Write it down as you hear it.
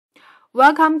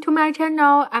Welcome to my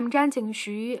channel. I'm Zhangjing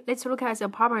Xu. Let's look at the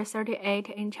problem 38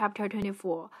 in chapter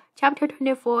 24. Chapter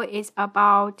 24 is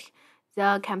about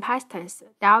the capacitance,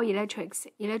 dielectrics,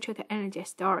 electric energy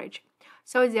storage.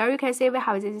 So there you can see we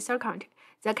have this circuit.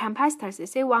 The capacitors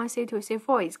C1, C2,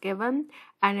 C4 is given,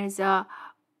 and the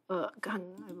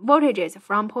voltages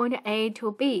from point A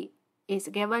to B is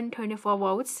given 24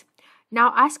 volts.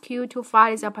 Now ask you to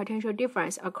find the potential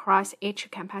difference across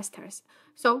each capacitors.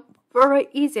 So very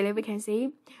easily we can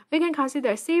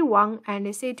consider C1 and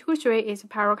C23 is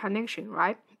parallel connection,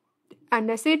 right? And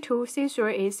C2,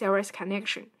 C3 is series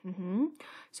connection.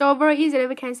 So very easily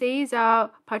we can see the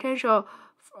potential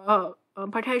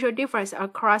difference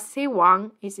across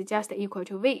C1 is just equal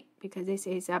to V, because this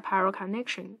is a parallel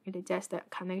connection. It is just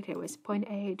connected with point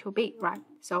A to B, right?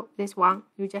 So this one,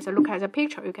 you just look at the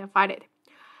picture, you can find it.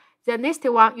 The next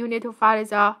one, you need to find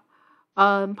the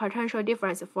potential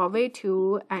difference for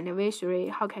V2 and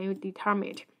V3. How can you determine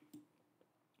it?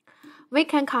 We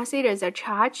can consider the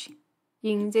charge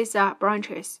in these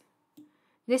branches.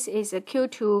 This is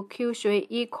Q2, Q3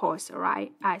 equals,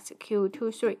 right, as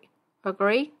Q23.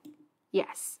 Agree?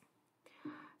 Yes.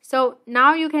 So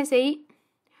now you can see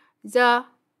the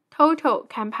total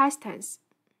capacitance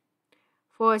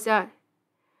for the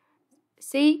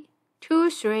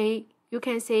C23. You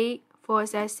can see for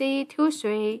the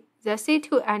C23, the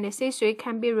C2 and C3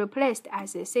 can be replaced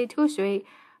as C23.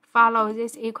 Follow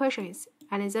these equations,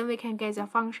 and then we can get the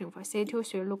function for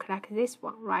C23 look like this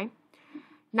one, right?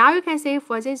 Now you can see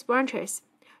for these branches,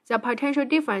 the potential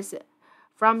difference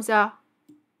from the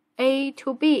A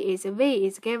to B is V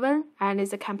is given, and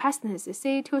the capacitance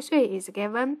C23 is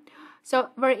given. So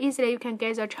very easily you can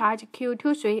get the charge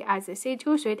Q23 as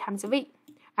C23 times V,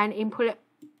 and input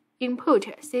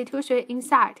C23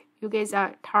 inside, you get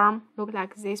the term look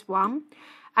like this one.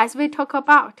 As we talk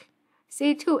about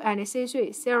C2 and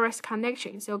C3 series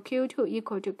connection, so Q2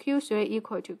 equal to Q3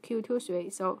 equal to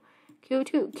Q23. So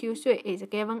Q2, Q3 is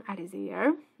given at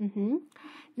there.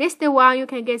 Next one, you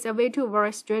can get the V2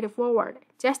 very straightforward.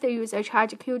 Just use the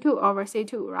charge Q2 over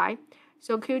C2, right?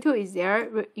 So Q2 is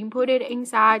there, input it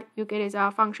inside, you get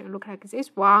the function look like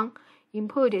this one.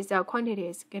 Input the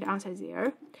quantities, get answer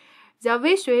there. The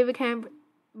V3, we can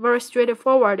very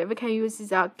straightforward. We can use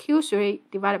the Q3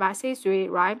 divided by C3,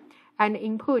 right? And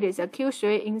input the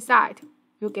Q3 inside.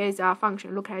 You get the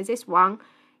function look like this one.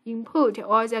 Input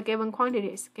all the given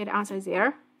quantities, get answer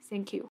there. Thank you.